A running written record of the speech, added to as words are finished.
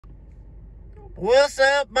What's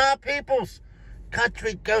up, my peoples?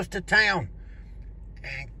 Country goes to town.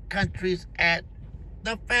 And Country's at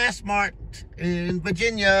the Fast Mart in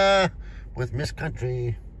Virginia with Miss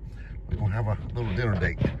Country. We're going to have a little dinner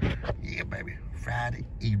date. Yeah, baby. Friday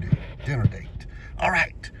evening dinner date. All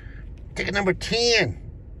right. Ticket number 10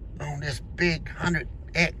 on this big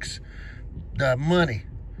 100X. The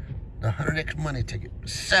 100X money ticket.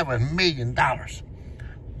 $7 million.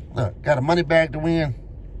 Look, got a money bag to win.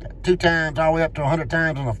 Got 2 times all the way up to 100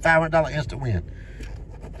 times on a $500 instant win.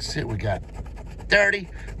 Let's see what we got. 30,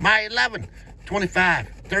 my 11, 25,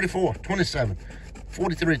 34, 27,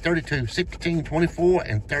 43, 32, 16, 24,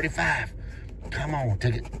 and 35. Come on,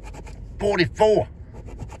 ticket. 44,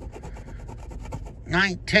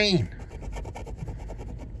 19,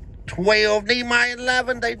 12, need my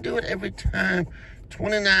 11. They do it every time.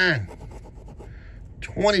 29,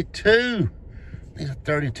 22, need a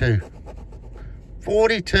 32,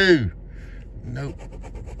 42, nope,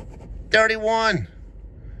 31,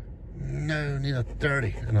 no, need a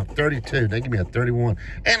 30 and a 32. They give me a 31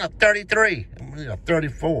 and a 33. I need a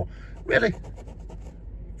 34. Really?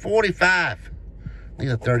 45. Need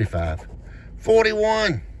a 35.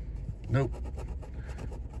 41. Nope.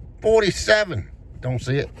 47. Don't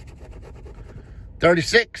see it.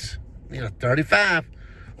 36. Need a 35.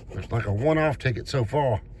 Looks like a one-off ticket so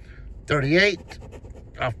far. 38.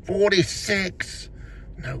 A 46.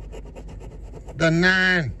 Nope. The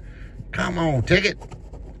 9. Come on, ticket.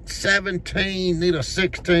 17, need a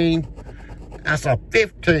 16. That's a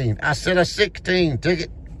 15. I said a 16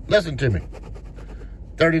 ticket. Listen to me.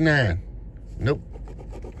 39. Nope.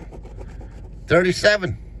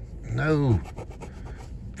 37. No.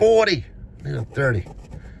 40. Need a 30.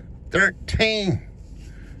 13.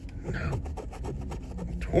 No.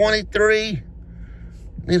 23.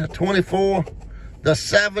 Need a 24. The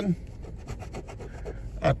 7.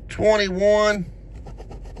 A 21.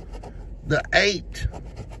 The 8.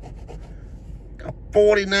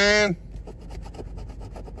 49,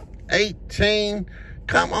 18,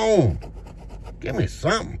 come on, give me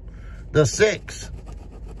something. The 6,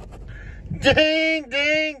 ding,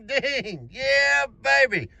 ding, ding, yeah,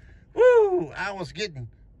 baby, woo, I was getting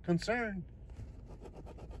concerned.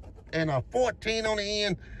 And a 14 on the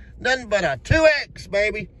end, nothing but a 2X,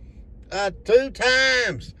 baby, 2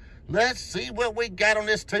 times. Let's see what we got on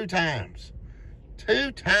this 2 times.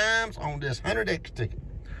 2 times on this 100X ticket.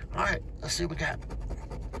 All right, let's see what we got.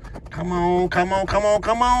 Come on, come on, come on,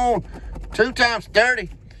 come on. 2 times 30.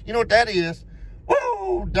 You know what that is?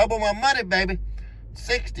 Woo, double my money, baby.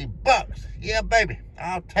 $60. Yeah, baby,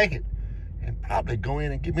 I'll take it. And probably go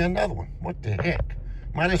in and give me another one. What the heck?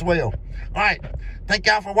 Might as well. All right, thank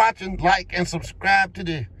y'all for watching. Like and subscribe to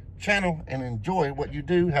the channel and enjoy what you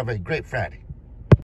do. Have a great Friday.